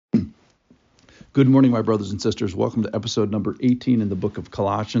Good morning, my brothers and sisters. Welcome to episode number 18 in the book of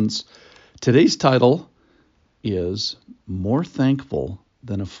Colossians. Today's title is More Thankful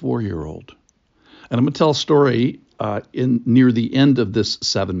Than a 4-Year-Old. And I'm going to tell a story near the end of this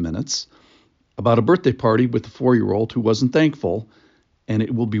 7 minutes about a birthday party with a 4-year-old who wasn't thankful, and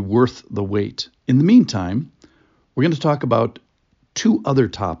it will be worth the wait. In the meantime, we're going to talk about 2 other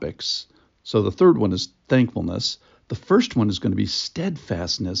topics. So the third one is thankfulness. The first one is going to be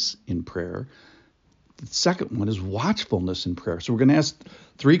steadfastness in prayer. The second one is watchfulness in prayer. So we're going to ask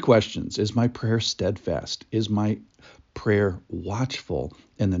 3 questions. Is my prayer steadfast? Is my prayer watchful?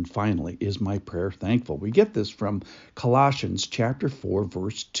 And then finally, is my prayer thankful? We get this from Colossians chapter 4,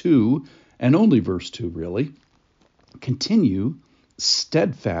 verse 2, and only verse 2, really. Continue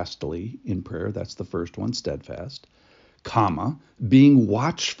steadfastly in prayer. That's the first one, steadfast, comma, being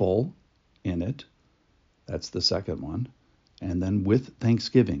watchful in it. That's the second one. And then with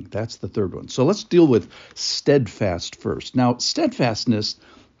thanksgiving. That's the third one. So let's deal with steadfast first. Now, steadfastness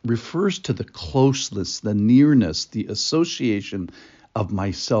refers to the closeness, the nearness, the association of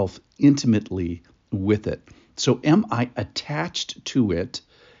myself intimately with it. So am I attached to it?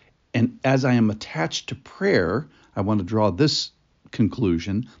 And as I am attached to prayer, I want to draw this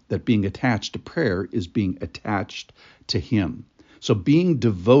conclusion that being attached to prayer is being attached to Him. So being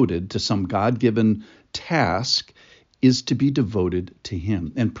devoted to some God-given task is to be devoted to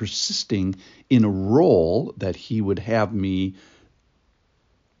Him, and persisting in a role that He would have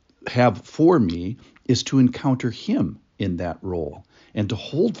for me is to encounter Him in that role. And to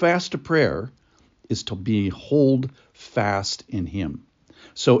hold fast to prayer is to hold fast in Him.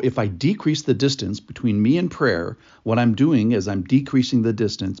 So if I decrease the distance between me and prayer, what I'm doing is I'm decreasing the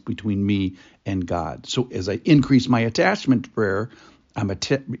distance between me and God. So as I increase my attachment to prayer, I'm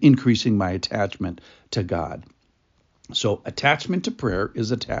increasing my attachment to God. So attachment to prayer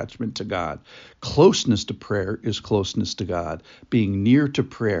is attachment to God. Closeness to prayer is closeness to God. Being near to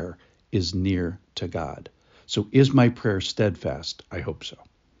prayer is near to God. So is my prayer steadfast? I hope so.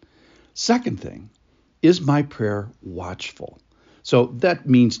 Second thing, is my prayer watchful? So that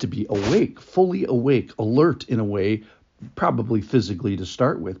means to be awake, fully awake, alert in a way, probably physically to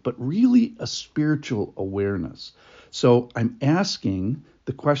start with, but really a spiritual awareness. So I'm asking,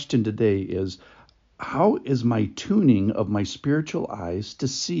 the question today is, how is my tuning of my spiritual eyes to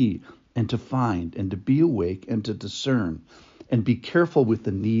see and to find and to be awake and to discern and be careful with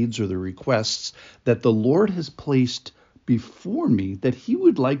the needs or the requests that the Lord has placed before me that He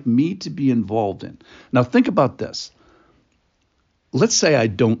would like me to be involved in? Now think about this. Let's say I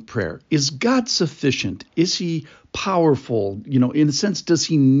don't pray. Is God sufficient? Is He powerful? In a sense, does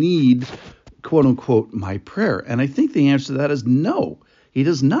He need, quote unquote, my prayer? And I think the answer to that is no, He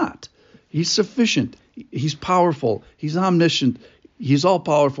does not. He's sufficient. He's powerful. He's omniscient. He's all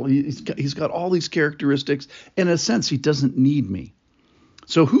powerful. He's got all these characteristics. In a sense, He doesn't need me.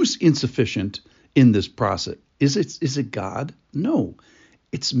 So who's insufficient in this process? Is it God? No,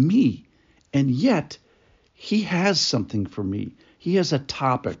 it's me. And yet, He has something for me. He has a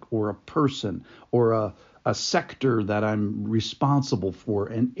topic or a person or a sector that I'm responsible for,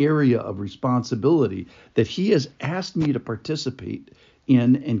 an area of responsibility that He has asked me to participate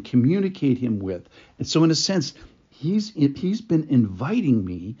in and communicate Him with. And so in a sense, He's been inviting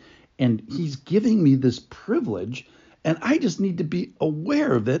me and He's giving me this privilege, and I just need to be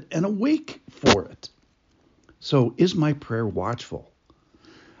aware of it and awake for it. So is my prayer watchful?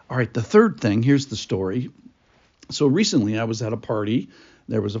 All right, the third thing, here's the story. So recently I was at a party.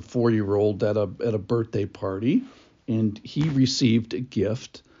 There was a 4-year-old at a birthday party, and he received a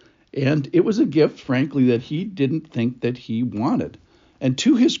gift. And it was a gift, frankly, that he didn't think that he wanted. And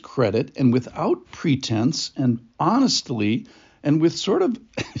to his credit, and without pretense, and honestly, and with sort of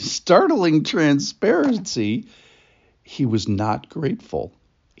startling transparency, he was not grateful.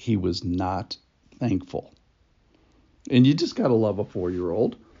 He was not thankful. And you just got to love a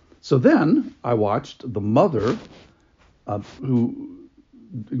 4-year-old. So then I watched the mother I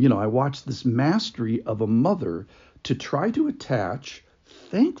watched this mastery of a mother to try to attach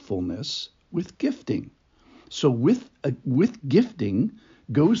thankfulness with gifting. So with gifting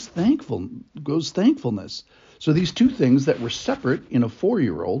goes thankfulness. So these 2 things that were separate in a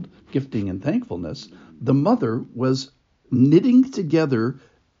 4-year-old, gifting and thankfulness, the mother was knitting together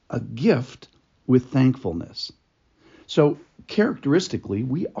a gift with thankfulness. So characteristically,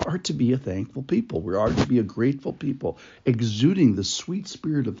 we are to be a thankful people. We are to be a grateful people, exuding the sweet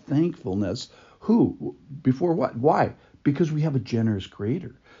spirit of thankfulness. Before what? Why? Because we have a generous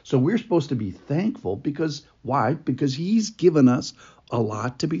Creator. So we're supposed to be thankful because, why? Because He's given us a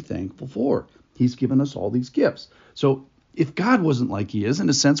lot to be thankful for. He's given us all these gifts. So If God wasn't like he is, in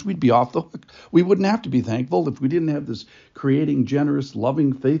a sense, we'd be off the hook. We wouldn't have to be thankful if we didn't have this creating, generous,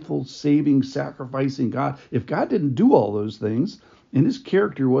 loving, faithful, saving, sacrificing God. If God didn't do all those things, and his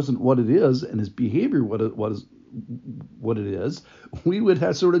character wasn't what it is, and his behavior what it is, we would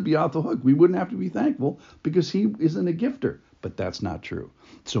have sort of be off the hook. We wouldn't have to be thankful because he isn't a gifter. But that's not true.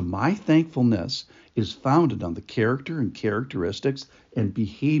 So my thankfulness is founded on the character and characteristics and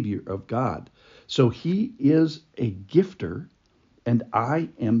behavior of God. So he is a gifter, and I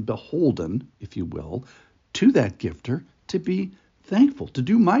am beholden, if you will, to that gifter to be thankful, to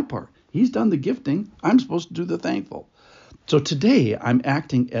do my part. He's done the gifting. I'm supposed to do the thankful. So today I'm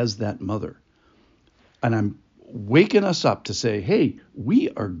acting as that mother, and I'm waking us up to say, hey, we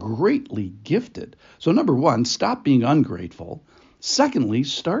are greatly gifted. So number one, stop being ungrateful. Secondly,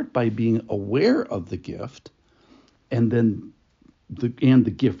 start by being aware of the gift and then the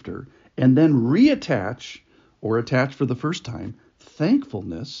gifter, and then reattach or attach for the first time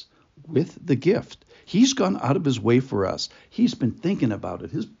thankfulness with the gift. He's gone out of his way for us. He's been thinking about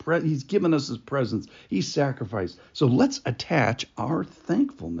it. He's given us his presence. He's sacrificed. So let's attach our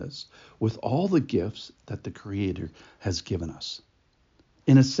thankfulness with all the gifts that the Creator has given us.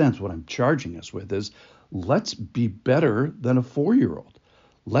 In a sense, what I'm charging us with is let's be better than a 4-year-old.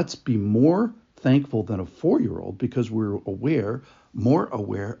 Let's be more thankful than a 4-year-old because we're more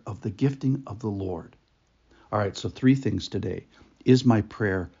aware of the gifting of the Lord. All right, so 3 things today. Is my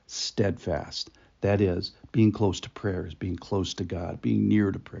prayer steadfast? That is, being close to prayer is being close to God. Being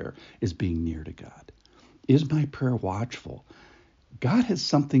near to prayer is being near to God. Is my prayer watchful? God has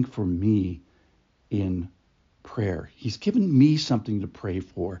something for me in prayer. He's given me something to pray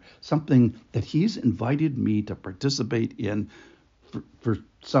for, something that he's invited me to participate in for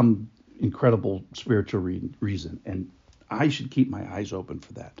some incredible spiritual reason. And I should keep my eyes open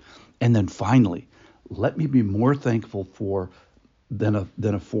for that. And then finally, let me be more thankful than a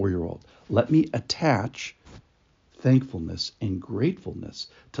 4-year-old. Let me attach thankfulness and gratefulness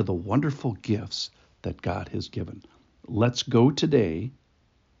to the wonderful gifts that God has given. Let's go today,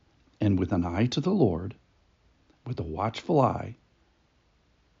 and with an eye to the Lord, with a watchful eye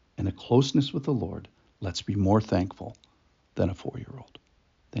and a closeness with the Lord, let's be more thankful than a 4-year-old.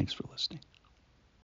 Thanks for listening.